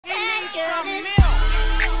Hi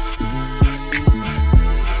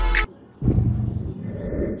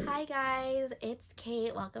guys, it's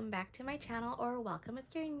Kate. Welcome back to my channel, or welcome if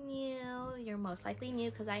you're new. You're most likely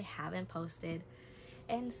new because I haven't posted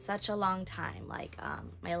in such a long time.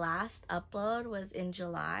 My last upload was in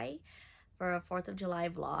July for a 4th of July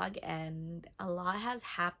vlog, and a lot has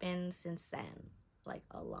happened since then. Like,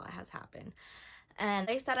 a lot has happened. And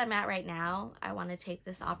the place that I'm at right now, I want to take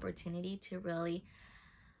this opportunity to really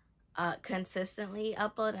consistently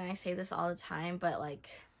upload. And I say this all the time, but like,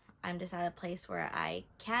 I'm just at a place where I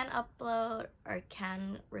can upload or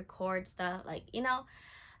can record stuff. Like, you know,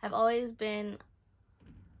 I've always been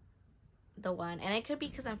the one, and it could be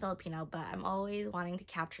because I'm Filipino, but I'm always wanting to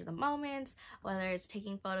capture the moments, whether it's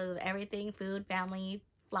taking photos of everything: food, family,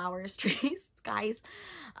 flowers, trees, skies.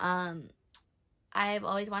 I've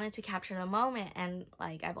always wanted to capture the moment, and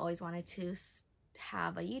like, I've always wanted to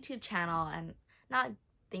have a YouTube channel, and not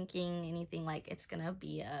thinking anything like it's gonna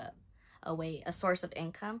be a source of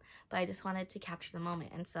income, but I just wanted to capture the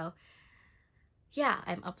moment. And so yeah,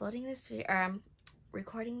 I'm uploading this video, or I'm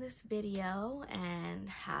recording this video, and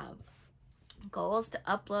have goals to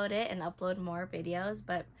upload it and upload more videos.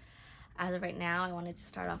 But as of right now, I wanted to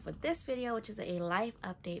start off with this video, which is a life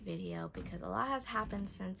update video, because a lot has happened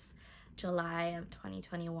since July of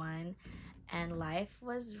 2021, and life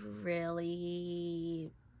was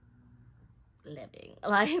really living.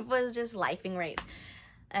 Life was just lifing, right?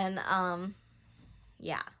 And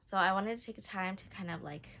yeah, so I wanted to take a time to kind of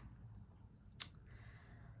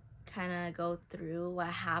go through what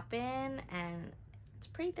happened, and it's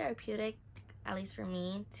pretty therapeutic, at least for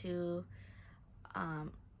me, to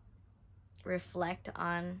reflect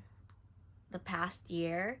on the past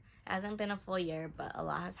year. It hasn't been a full year, but a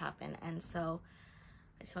lot has happened, and so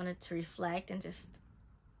I just wanted to reflect and just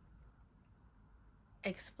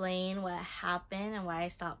explain what happened and why I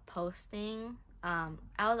stopped posting. I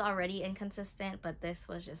was already inconsistent, but this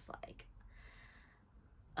was just like,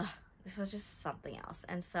 this was just something else.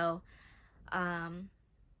 And so I'm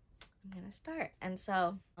gonna start. And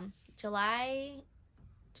so July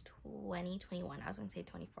 2021, I was gonna say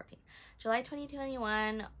 2014, July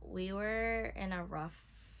 2021, we were in a rough,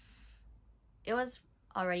 it was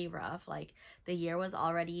already rough. Like, the year was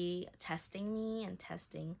already testing me and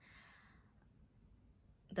testing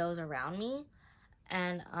those around me.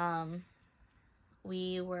 And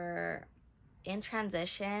we were in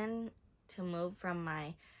transition to move from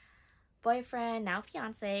my boyfriend, now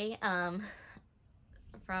fiance,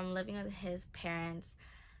 from living with his parents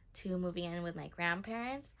to moving in with my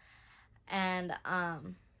grandparents. And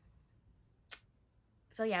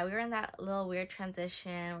so yeah, we were in that little weird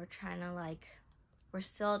transition. We're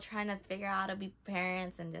still trying to figure out how to be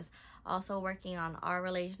parents, and just also working on our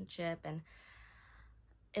relationship. And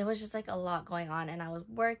it was just like a lot going on, and I was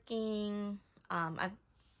working.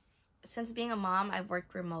 Since being a mom, I've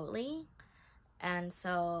worked remotely, and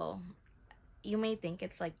so you may think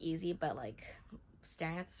it's like easy, but like,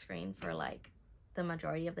 staring at the screen for like the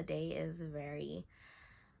majority of the day is very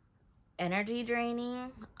energy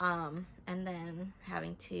draining. And then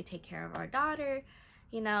having to take care of our daughter,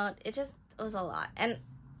 you know, it was a lot. And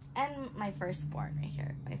my firstborn right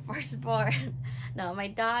here, no, my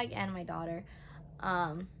dog and my daughter.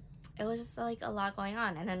 It was just like a lot going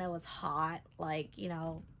on. And then it was hot. Like, you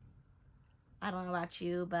know, I don't know about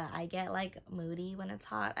you, but I get like moody when it's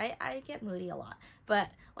hot. I get moody a lot, but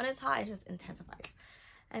when it's hot, it just intensifies.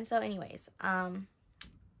 And so anyways, that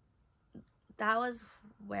was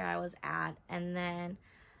where I was at. And then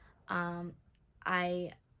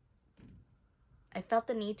I felt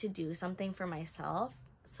the need to do something for myself.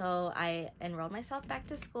 So I enrolled myself back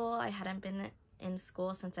to school. I hadn't been in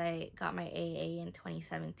school since I got my AA in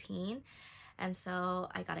 2017. And so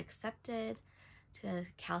I got accepted to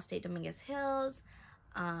Cal State Dominguez Hills.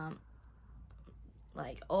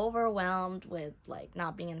 Like, overwhelmed with like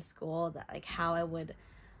not being in school, that like how I would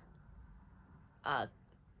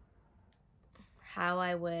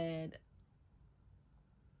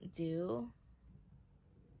do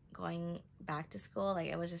going back to school.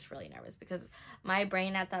 Like, I was just really nervous, because my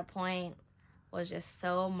brain at that point was just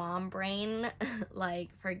so mom brain, like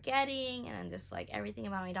forgetting, and just like everything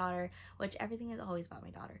about my daughter, which everything is always about my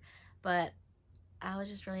daughter, but I was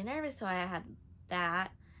just really nervous. So I had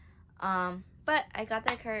that, but I got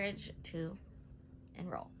the courage to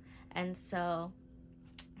enroll. And so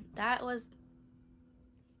that was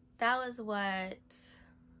what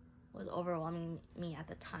was overwhelming me at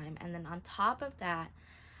the time. And then on top of that,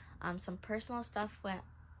 some personal stuff went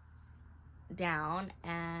down,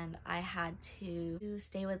 and I had to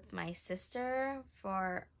stay with my sister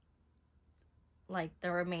for like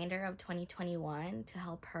the remainder of 2021 to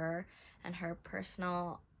help her and her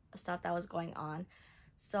personal stuff that was going on.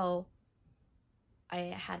 So I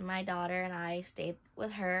had my daughter and I stayed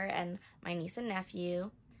with her and my niece and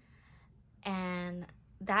nephew. And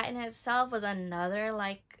that in itself was another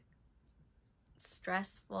like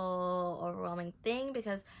stressful, overwhelming thing,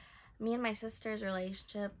 because me and my sister's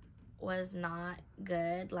relationship was not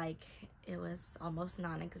good. Like, it was almost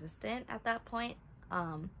non-existent at that point.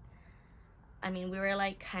 I mean, we were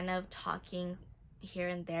like kind of talking here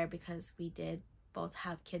and there because we did both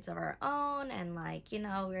have kids of our own, and like, you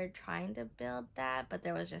know, we were trying to build that, but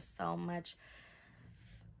there was just so much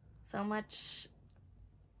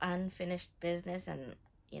unfinished business and,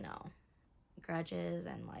 you know, grudges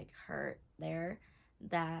and like hurt there,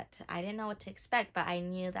 that I didn't know what to expect, but I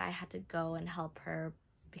knew that I had to go and help her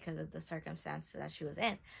because of the circumstances that she was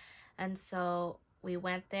in. And so we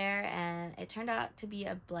went there, and it turned out to be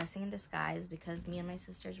a blessing in disguise, because me and my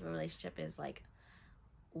sister's relationship is like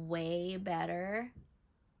way better,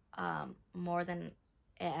 more than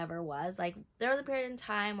it ever was. Like, there was a period in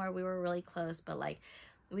time where we were really close, but like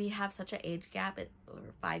we have such an age gap,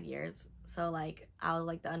 over 5 years. So like I was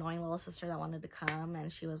like the annoying little sister that wanted to come,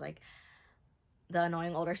 and she was like the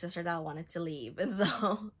annoying older sister that wanted to leave, and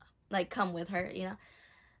so like come with her, you know.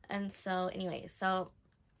 And so anyway, so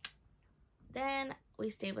then we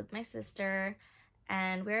stayed with my sister,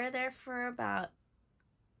 and we were there for about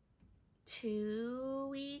 2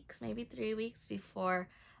 weeks, maybe 3 weeks before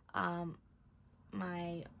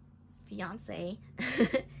my fiance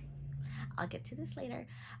I'll get to this later.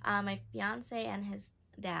 My fiance and his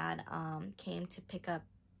dad came to pick up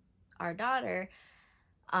our daughter,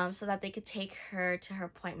 so that they could take her to her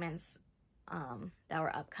appointments that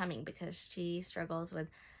were upcoming, because she struggles with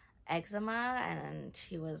eczema, and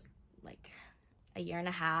she was like a year and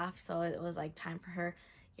a half, so it was like time for her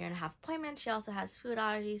year and a half appointment. She also has food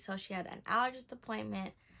allergies, so she had an allergist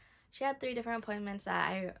appointment. She had 3 different appointments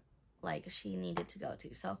that she needed to go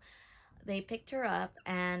to. So they picked her up,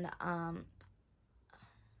 and I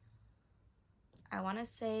want to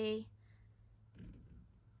say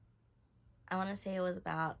it was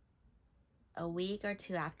about a week or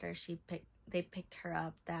 2 after they picked her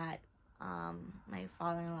up that my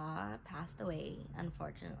father-in-law passed away,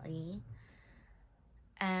 unfortunately.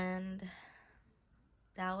 And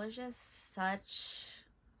that was just such,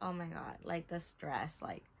 oh my god, like the stress of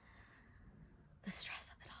it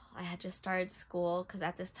all. I had just started school, because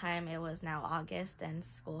at this time it was now August and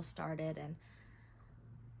school started, and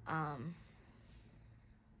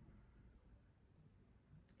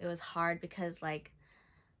it was hard because like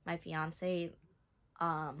my fiance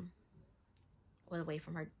was away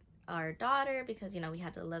from our daughter, because, you know, we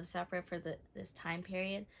had to live separate for this time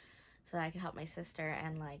period, so that I could help my sister.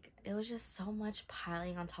 And like it was just so much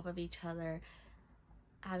piling on top of each other,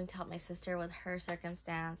 having to help my sister with her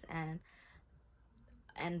circumstance, and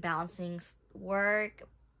balancing work,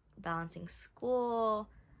 balancing school.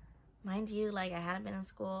 Mind you, like I hadn't been in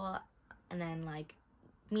school, and then like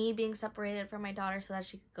me being separated from my daughter so that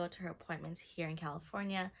she could go to her appointments here in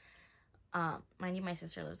California. Mind you, my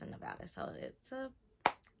sister lives in Nevada, so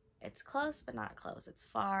it's close but not close. It's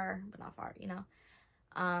far but not far, you know.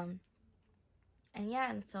 And yeah,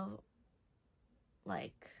 and so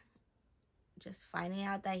like just finding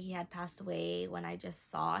out that he had passed away when I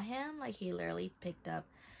just saw him, like he literally picked up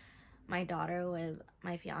my daughter with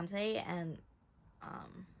my fiance, and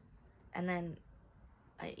then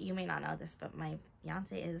you may not know this, but my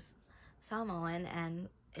fiance is Samoan, and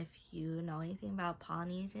if you know anything about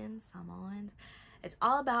Polynesians, Samoans, it's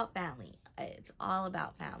all about family. It's all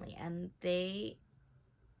about family. And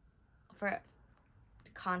for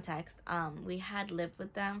context, we had lived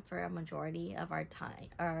with them for a majority of our time,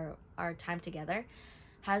 or our time together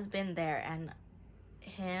has been there, and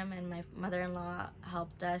him and my mother-in-law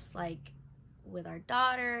helped us like with our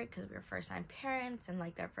daughter, because we were first-time parents, and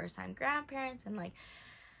like their first-time grandparents, and like,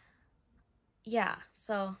 yeah,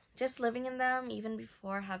 so just living in them even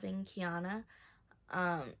before having Kiana,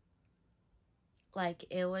 like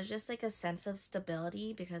it was just like a sense of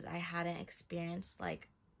stability, because I hadn't experienced like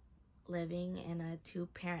living in a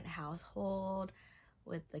 2-parent household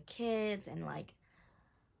with the kids. And like,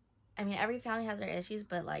 I mean, every family has their issues,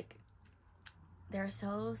 but like they're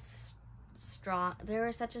so strong. They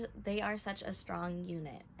are such a strong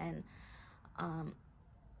unit, and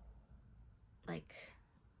like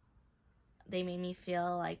they made me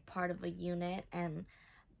feel like part of a unit, and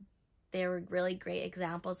they were really great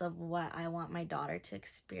examples of what I want my daughter to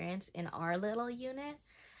experience in our little unit.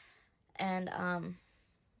 And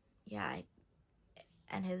yeah,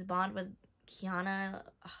 and his bond with Kiana,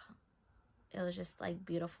 it was just like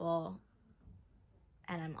beautiful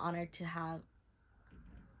and I'm honored to have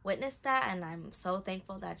witnessed that, and I'm so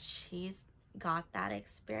thankful that she's got that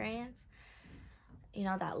experience, you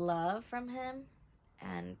know, that love from him.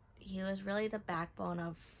 And he was really the backbone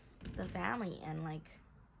of the family, and like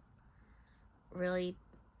really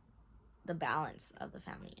the balance of the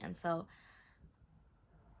family. And so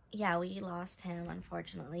yeah, we lost him,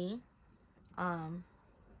 unfortunately.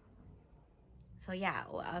 So yeah,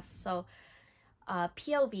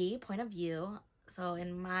 POV, point of view. So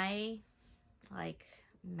in my like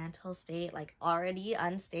mental state, like already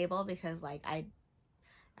unstable, because like I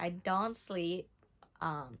don't sleep,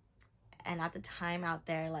 and at the time out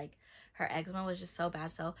there, like her eczema was just so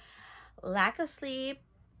bad. So lack of sleep,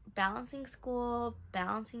 balancing school,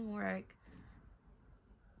 balancing work,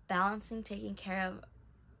 balancing taking care of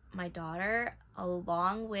my daughter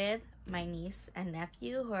along with my niece and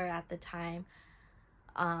nephew, who are at the time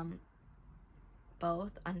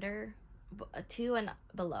both under 2 and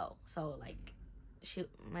below. So like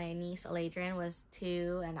my niece Aladrian was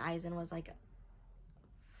 2 and Eisen was like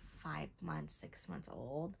 5 months, 6 months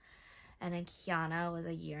old, and then Kiana was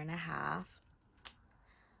a year and a half.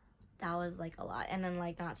 That was like a lot. And then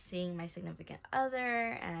like not seeing my significant other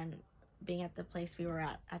and being at the place we were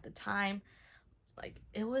at the time, like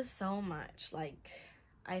it was so much. Like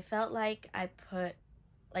I felt like I put,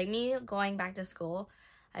 like me going back to school,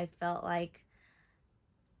 I felt like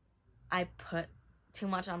I put too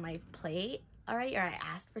much on my plate already, or I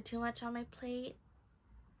asked for too much on my plate,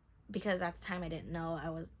 because at the time I didn't know I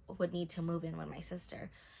would need to move in with my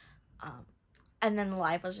sister. And then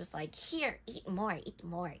life was just like, here, eat more, eat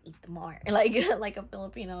more, eat more. Like like a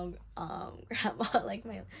Filipino grandma, like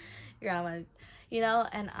my grandma, you know.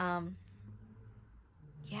 And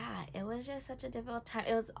yeah, it was just such a difficult time.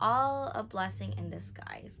 It was all a blessing in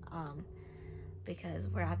disguise, because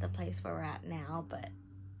we're at the place where we're at now. But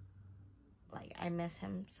like I miss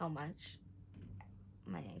him so much.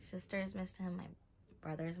 My sisters missed him, my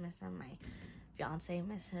brothers miss him, my fiance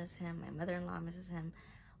misses him, my mother-in-law misses him.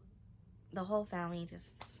 The whole family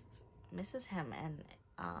just misses him, and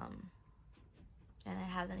it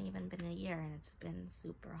hasn't even been a year, and it's been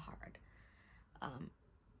super hard.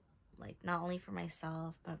 Like not only for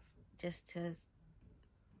myself, but just to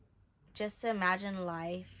imagine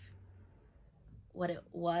life, what it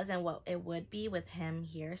was and what it would be with him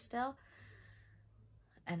here still,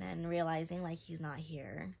 and then realizing like he's not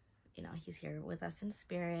here. You know, he's here with us in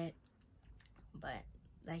spirit, but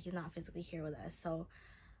that he's not physically here with us. So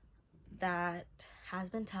that has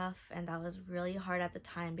been tough, and that was really hard at the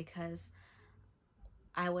time, because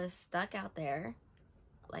I was stuck out there.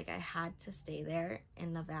 Like I had to stay there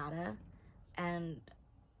in Nevada, and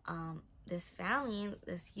this family,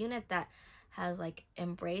 this unit that has like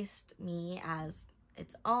embraced me as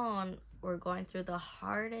its own, were going through the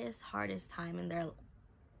hardest time in their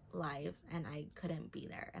lives, and I couldn't be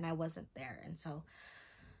there, and I wasn't there. And so,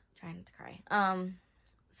 trying not to cry,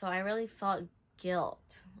 so I really felt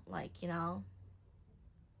guilt, like, you know,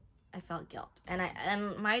 I felt guilt.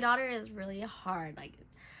 And my daughter is really hard, like,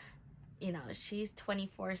 you know, she's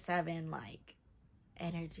 24/7 like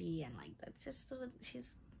energy, and like that's just,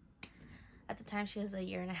 she's, at the time she was a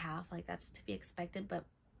year and a half, like that's to be expected. But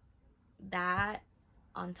that,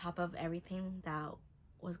 on top of everything that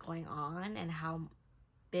was going on, and how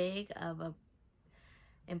big of a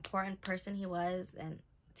important person he was and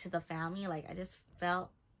to the family, like I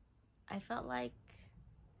felt like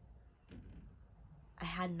I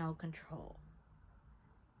had no control.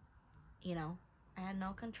 You know, I had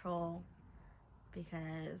no control,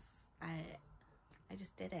 because I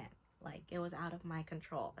just didn't. Like it was out of my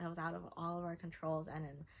control. It was out of all of our controls, and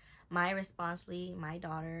then my responsibility, my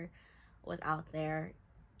daughter was out there,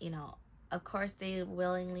 you know. Of course they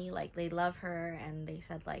willingly, like they love her, and they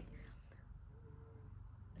said like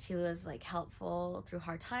she was like helpful through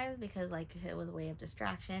hard times, because like it was a way of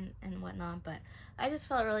distraction and whatnot. But I just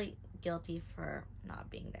felt really guilty for not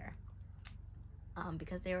being there,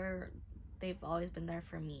 because they've always been there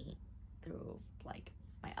for me through like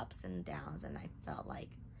my ups and downs, and I felt like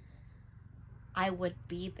I would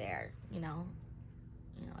be there, you know,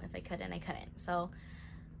 if I could, and I couldn't. So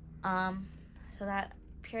so that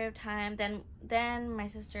period of time, then my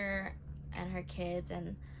sister and her kids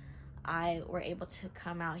and I were able to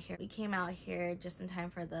come out here. We came out here just in time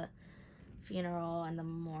for the funeral and the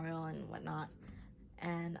memorial and whatnot,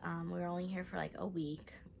 and we were only here for like a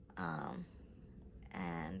week,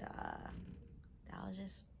 and that was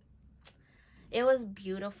just, it was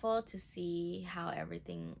beautiful to see how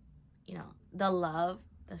everything, you know, the love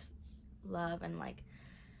and like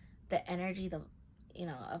the energy, you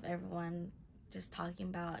know, of everyone just talking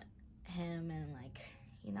about him, and like,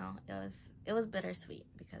 you know, it was bittersweet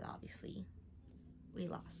because obviously we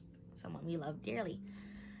lost someone we love dearly.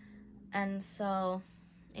 And so,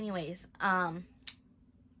 anyways, so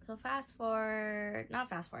not fast forward,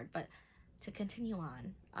 but to continue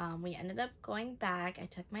on, we ended up going back. I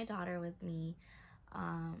took my daughter with me.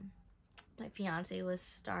 My fiance was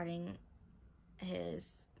starting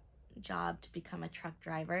his job to become a truck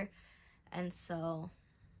driver, and so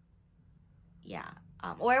yeah.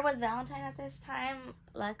 Or it was Valentine at this time.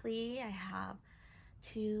 Luckily, I have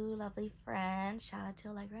two lovely friends. Shout out to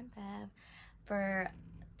Allegra and Bev for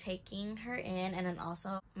taking her in, and then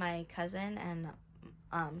also my cousin and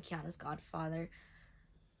Kiana's godfather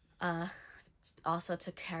also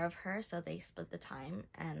took care of her, so they split the time.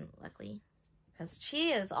 And luckily, because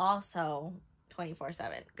she is also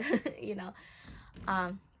 24/7, you know.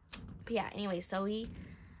 But yeah, anyway, so we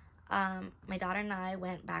my daughter and I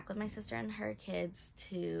went back with my sister and her kids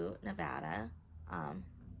to Nevada,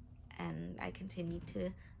 and I continued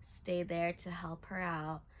to stay there to help her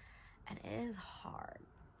out. And it is hard.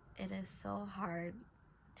 It is so hard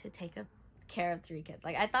to take care of three kids.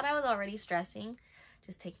 Like, I thought I was already stressing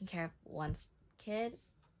just taking care of one kid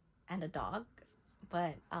and a dog,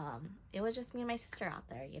 but it was just me and my sister out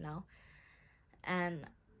there, you know. And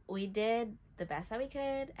we did the best that we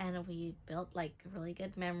could, and we built like really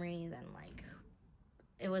good memories, and like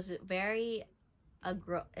it was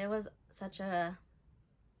it was such a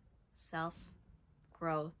self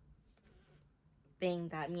growth thing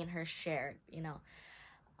that me and her shared, you know,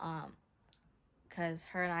 because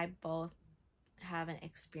her and I both haven't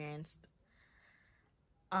experienced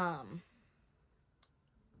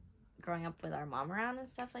growing up with our mom around and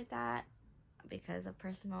stuff like that because of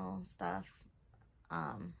personal stuff.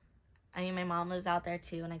 I mean, my mom lives out there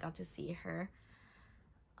too, and I got to see her.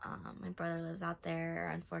 My brother lives out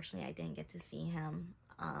there. Unfortunately, I didn't get to see him.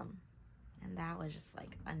 And that was just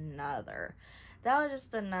like another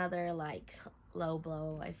like low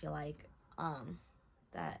blow. I feel like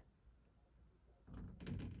that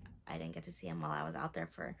I didn't get to see him while I was out there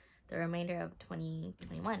for the remainder of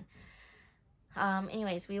 2021.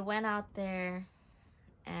 Anyways, we went out there,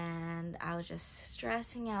 and I was just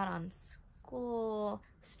stressing out on school,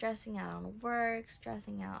 stressing out on work,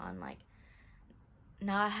 stressing out on like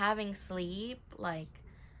not having sleep. Like,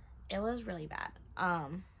 it was really bad.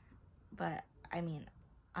 But I mean,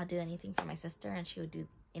 I'll do anything for my sister, and she would do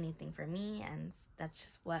anything for me, and that's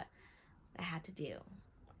just what I had to do.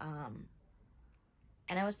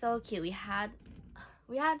 And it was so cute. We had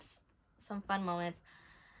some fun moments,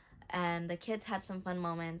 and the kids had some fun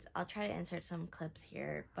moments. I'll try to insert some clips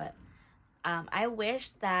here, but I wish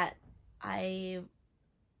that I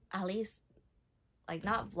at least like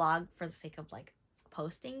not vlog for the sake of like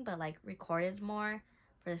posting, but like recorded more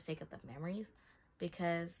for the sake of the memories,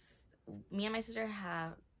 because me and my sister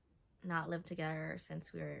have not lived together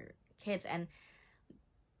since we were kids, and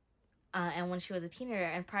when she was a teenager,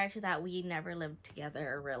 and prior to that we never lived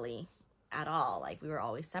together really at all. Like, we were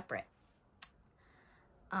always separate.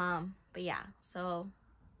 But yeah, so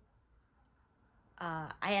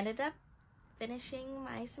I ended up finishing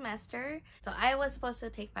my semester. So I was supposed to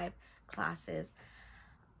take 5 classes,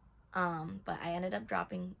 but I ended up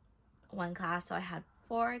dropping 1 class, so I had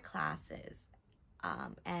 4 classes.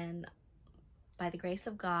 And by the grace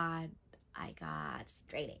of God, I got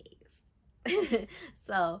straight A's.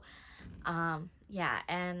 So yeah,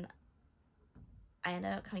 and I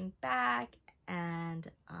ended up coming back, and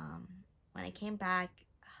when I came back,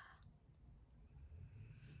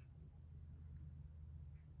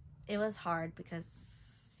 it was hard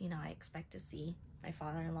because, you know, I expect to see my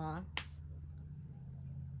father-in-law,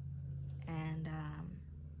 and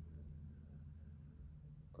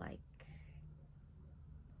like,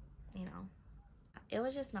 you know, it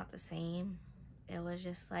was just not the same. It was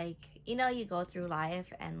just like, you know, you go through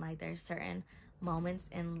life, and like there's certain moments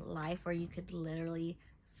in life where you could literally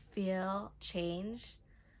feel change.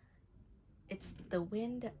 It's the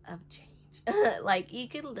wind of change. Like, you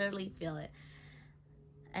could literally feel it.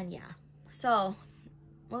 And yeah, so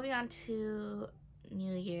moving on to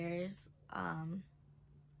New Year's,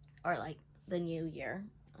 or like the new year.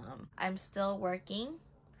 I'm still working.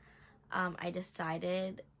 I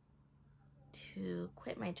decided to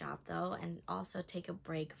quit my job though, and also take a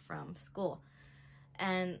break from school.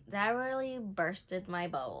 And that really bursted my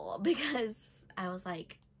bubble because I was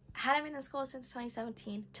like, hadn't been in school since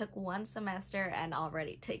 2017, took 1 semester and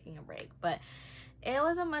already taking a break. But it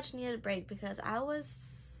was a much needed break because I was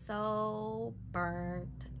so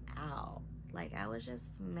burnt out. Like, I was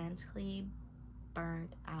just mentally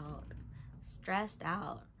burnt out, stressed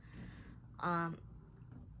out.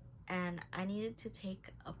 And I needed to take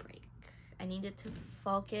a break. I needed to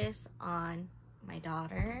focus on my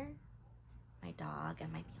daughter, my dog,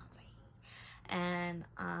 and my fiance. And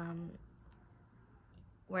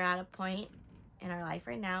we're at a point in our life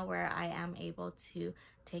right now where I am able to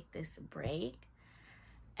take this break.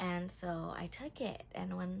 And so I took it.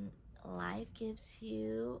 And when life gives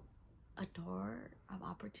you a door of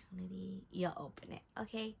opportunity, you open it,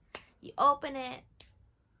 okay? You open it,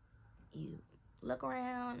 you look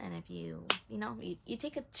around, and if you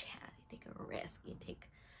take a chance, you take a risk, you take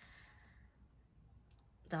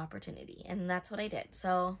the opportunity. And that's what I did.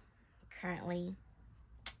 So currently,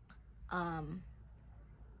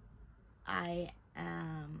 I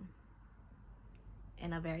am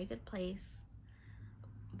in a very good place,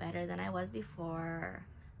 better than I was before.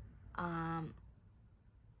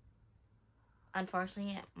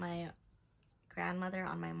 Unfortunately, my grandmother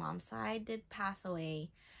on my mom's side did pass away,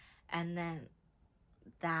 and then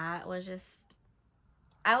that was just,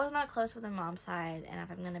 I was not close with my mom's side, and if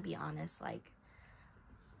I'm gonna be honest, like,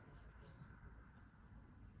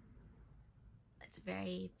 it's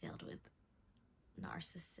very filled with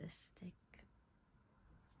narcissistic,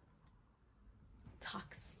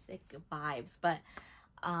 toxic vibes. But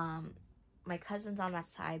my cousins on that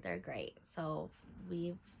side, they're great. So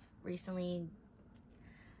we've recently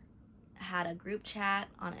had a group chat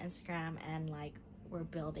on Instagram, and like, we're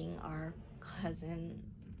building our cousin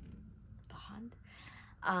bond.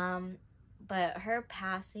 But her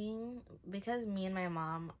passing, because me and my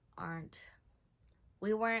mom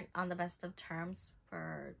we weren't on the best of terms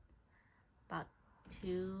for about 3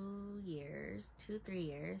 years.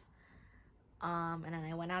 And then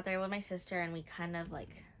I went out there with my sister, and we kind of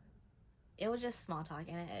like, it was just small talk,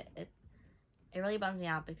 and it really bums me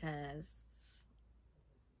out, because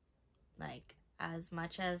like, as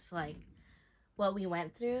much as like what we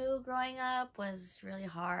went through growing up was really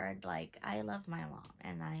hard, like, I love my mom,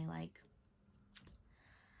 and I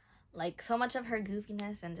like so much of her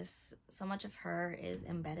goofiness and just so much of her is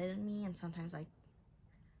embedded in me, and sometimes like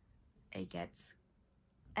it gets,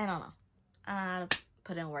 I don't know how to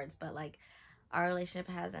put in words, but like, our relationship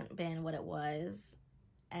hasn't been what it was.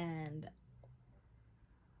 And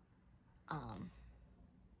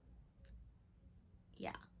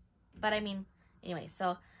yeah, but I mean, anyway,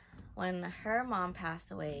 so when her mom passed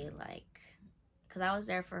away, like, because I was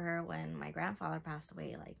there for her when my grandfather passed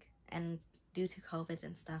away, like, and due to COVID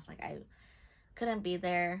and stuff, like, I couldn't be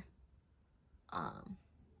there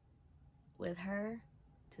with her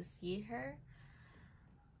to see her.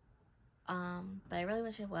 But I really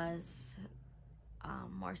wish it was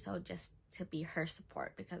more so just to be her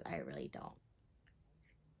support, because I really don't.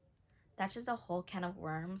 That's just a whole can of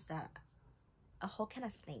worms, a whole can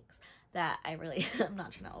of snakes that I really I'm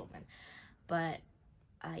not trying to open. But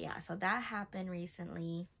yeah, so that happened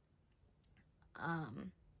recently.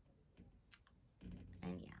 And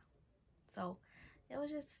yeah, so it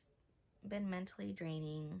was just been mentally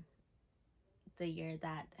draining, the year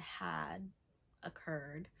that had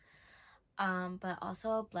occurred. But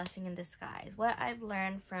also a blessing in disguise. What I've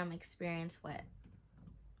learned from experience, what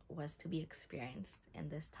was to be experienced in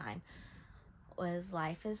this time, was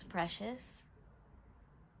life is precious.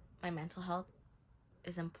 My mental health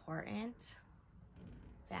is important.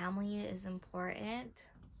 Family is important.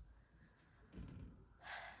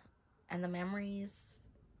 And the memories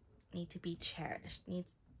need to be cherished. It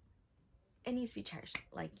needs to be cherished.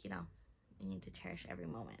 Like, you need to cherish every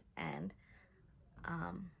moment. And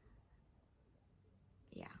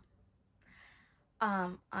yeah.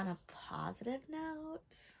 On a positive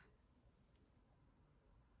note,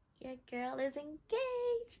 your girl is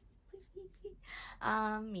engaged.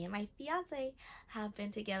 Me and my fiance have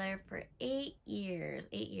been together for 8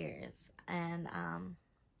 years. And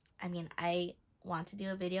I mean, I want to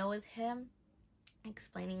do a video with him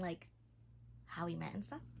explaining like how we met and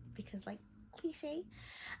stuff, because like, cliche.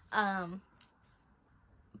 But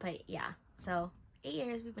yeah, so 8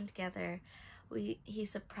 years we've been together. He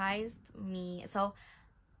surprised me. So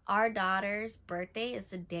our daughter's birthday is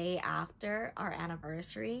the day after our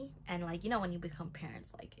anniversary, and like, when you become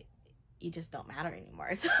parents, like, you just don't matter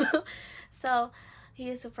anymore. So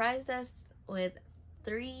he surprised us with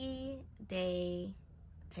 3-day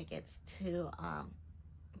tickets to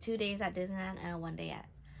 2 days at Disneyland and 1 day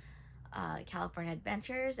at California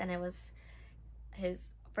Adventures. And it was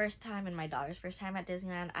his first time and my daughter's first time at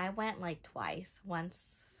Disneyland. I went like twice.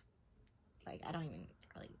 Once, like, I don't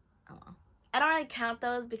really count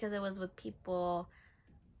those, because it was with people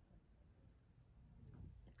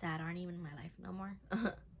that aren't even in my life no more.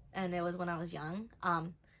 And it was when I was young.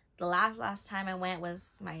 The last time I went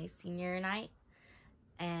was my senior night,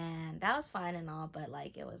 and that was fun and all, but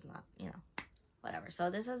like, it was not, whatever. So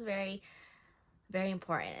this was very very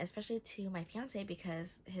important, especially to my fiance,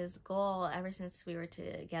 because his goal ever since we were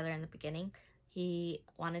together in the beginning, he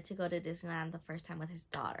wanted to go to Disneyland the first time with his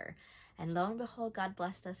daughter. And lo and behold, God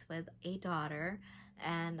blessed us with a daughter,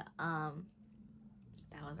 and that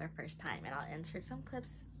was our first time. And I'll insert some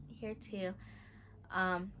clips here too.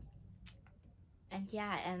 And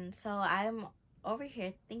yeah, and so I'm over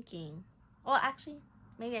here thinking, well, actually,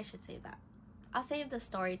 maybe I should save that. I'll save the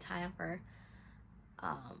story time for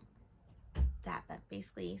that, but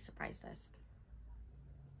basically surprised us.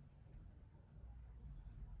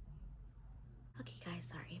 Okay guys,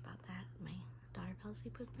 sorry about that. My daughter fell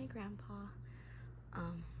asleep with my grandpa.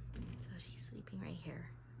 So she's sleeping right here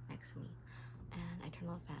next to me. And I turned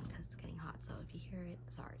on the fan because it's getting hot, so if you hear it,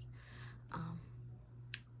 sorry.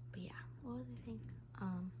 But yeah, what was I saying?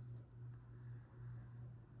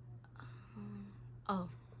 Oh,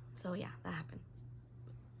 so yeah, that happened.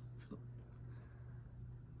 So,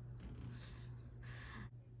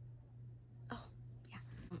 oh, yeah.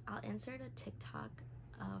 I'll insert a TikTok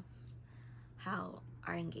of how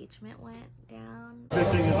our engagement went down. Big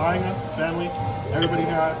thing is Aina, family. Everybody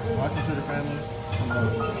here I consider family. From the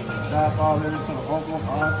godfathers to the uncles,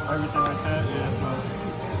 aunts, everything like that. Yeah, so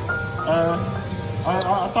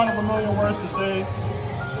I thought of a million words to say,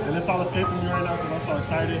 and it's all escaping me right now because I'm so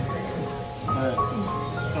excited. But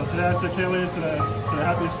so today I took Kaylee to the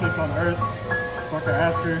happiest place on earth, so I could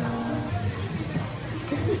ask her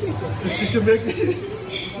if she could make me.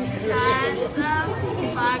 Shut the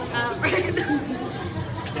fuck up right now.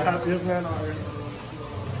 The happiest man on earth.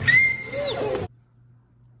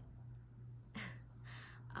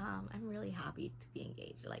 I'm really happy to be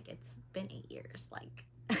engaged. Like, it's been 8 years, like,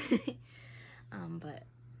 but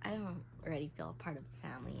I already feel a part of the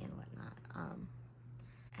family and whatnot.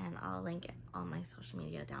 And I'll link all my social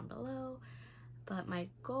media down below. But my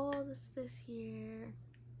goals this year,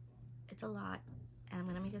 it's a lot, and I'm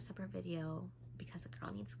gonna make a separate video because the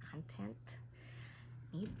girl needs content.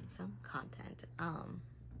 Need some content.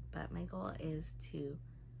 But my goal is to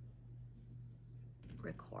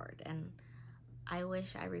record, and I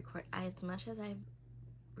wish I record as much as I've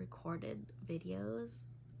recorded videos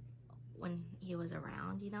when he was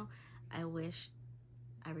around, you know. I wish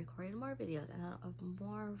I recorded more videos and of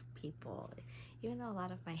more people, even though a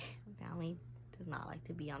lot of my family does not like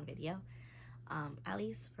to be on video. At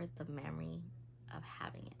least for the memory of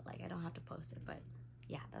having it. Like, I don't have to post it, but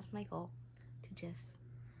yeah, that's my goal, to just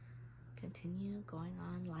continue going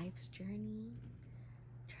on life's journey,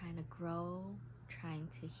 trying to grow, trying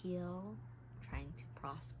to heal, trying to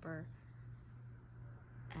prosper,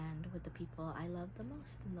 and with the people I love the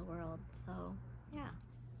most in the world. So yeah,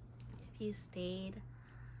 if you stayed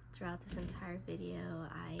throughout this entire video,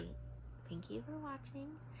 I thank you for watching,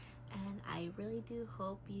 and I really do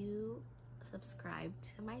hope you subscribe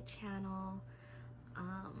to my channel,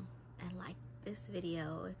 and like this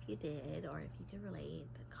video if you did, or if you could relate.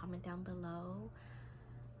 Comment down below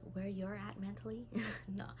where you're at mentally.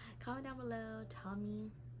 No, comment down below, tell me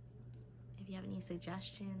if you have any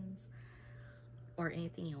suggestions or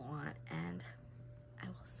anything you want, and I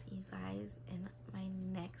will see you guys in my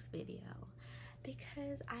next video,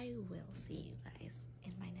 because I will see you guys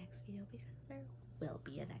in my next video, because there will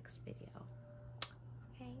be a next video.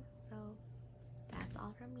 Okay, so that's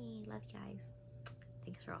all from me. Love you guys.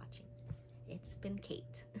 Thanks for watching. It's been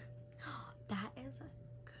Kate. That is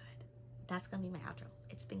good. That's gonna be my outro.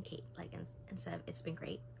 It's been Kate, like, instead of it's been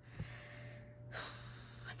great.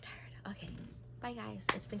 I'm tired. Okay, bye guys.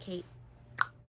 It's been Kate.